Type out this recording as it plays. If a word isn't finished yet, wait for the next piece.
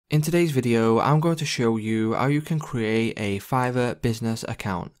In today's video, I'm going to show you how you can create a Fiverr business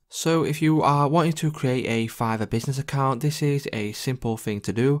account. So if you are wanting to create a Fiverr business account, this is a simple thing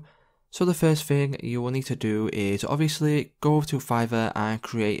to do. So the first thing you will need to do is obviously go over to Fiverr and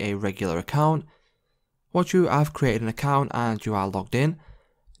create a regular account. Once you have created an account and you are logged in,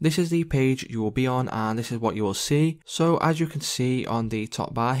 this is the page you will be on and this is what you will see. So as you can see on the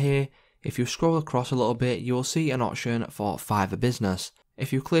top bar here, if you scroll across a little bit, you will see an option for Fiverr Business.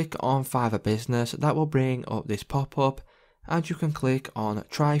 If you click on Fiverr Business, that will bring up this pop-up and you can click on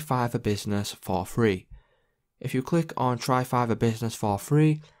Try Fiverr Business for free. If you click on Try Fiverr Business for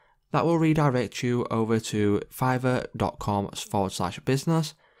free, that will redirect you over to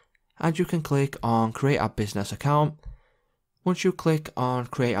fiverr.com/business and you can click on Create a Business Account. Once you click on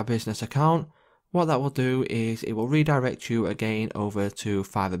Create a Business Account, what that will do is it will redirect you again over to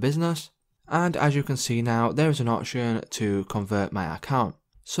Fiverr Business. And as you can see now, there is an option to convert my account.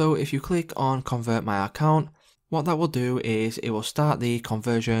 So if you click on Convert My Account, what that will do is it will start the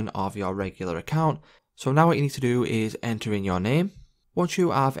conversion of your regular account. So now what you need to do is enter in your name. Once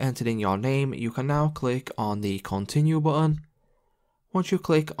you have entered in your name, you can now click on the Continue button. Once you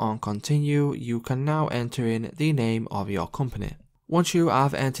click on Continue, you can now enter in the name of your company. Once you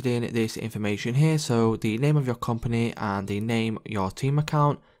have entered in this information here, so the name of your company and the name of your team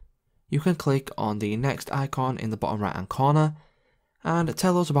account, you can click on the next icon in the bottom right hand corner and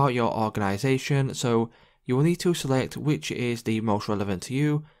tell us about your organization. So you will need to select which is the most relevant to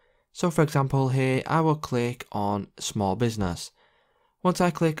you. So for example here, I will click on small business. Once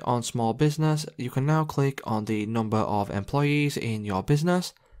I click on small business, you can now click on the number of employees in your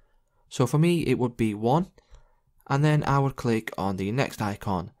business. So for me, it would be 1. And then I would click on the next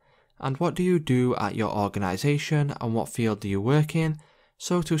icon. And what do you do at your organization and what field do you work in?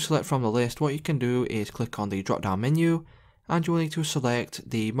 So to select from the list, what you can do is click on the drop down menu and you will need to select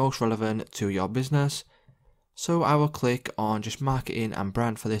the most relevant to your business. So I will click on just marketing and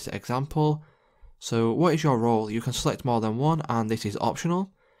brand for this example. So what is your role? You can select more than one and this is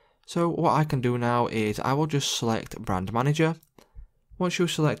optional. So what I can do now is I will just select brand manager. Once you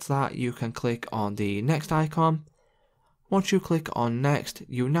select that, you can click on the next icon. Once you click on next,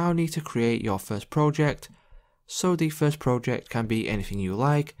 you now need to create your first project. So the first project can be anything you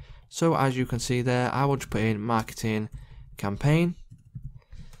like. So as you can see there, I will just put in marketing campaign.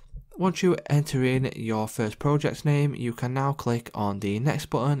 Once you enter in your first project's name, you can now click on the next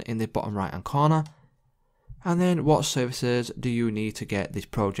button in the bottom right hand corner. And then what services do you need to get this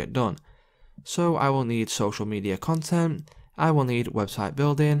project done? So I will need social media content, I will need website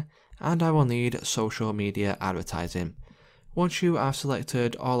building, and I will need social media advertising. Once you have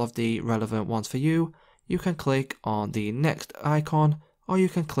selected all of the relevant ones for you, you can click on the next icon or you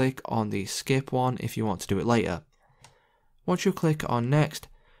can click on the skip one if you want to do it later. Once you click on next,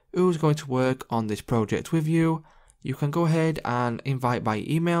 who's going to work on this project with you? You can go ahead and invite by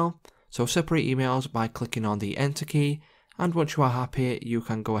email. So separate emails by clicking on the enter key, and once you are happy, you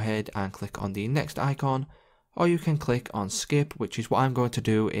can go ahead and click on the next icon, or you can click on skip, which is what I'm going to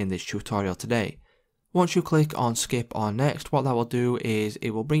do in this tutorial today. Once you click on skip or next, what that will do is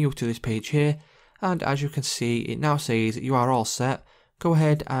it will bring you to this page here, and as you can see, it now says you are all set. Go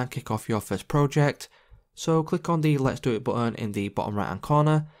ahead and kick off your first project. So click on the Let's Do It button in the bottom right hand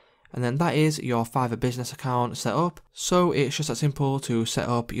corner. And then that is your Fiverr business account set up. So it's just that simple to set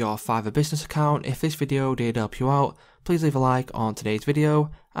up your Fiverr business account. If this video did help you out, please leave a like on today's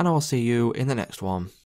video and I will see you in the next one.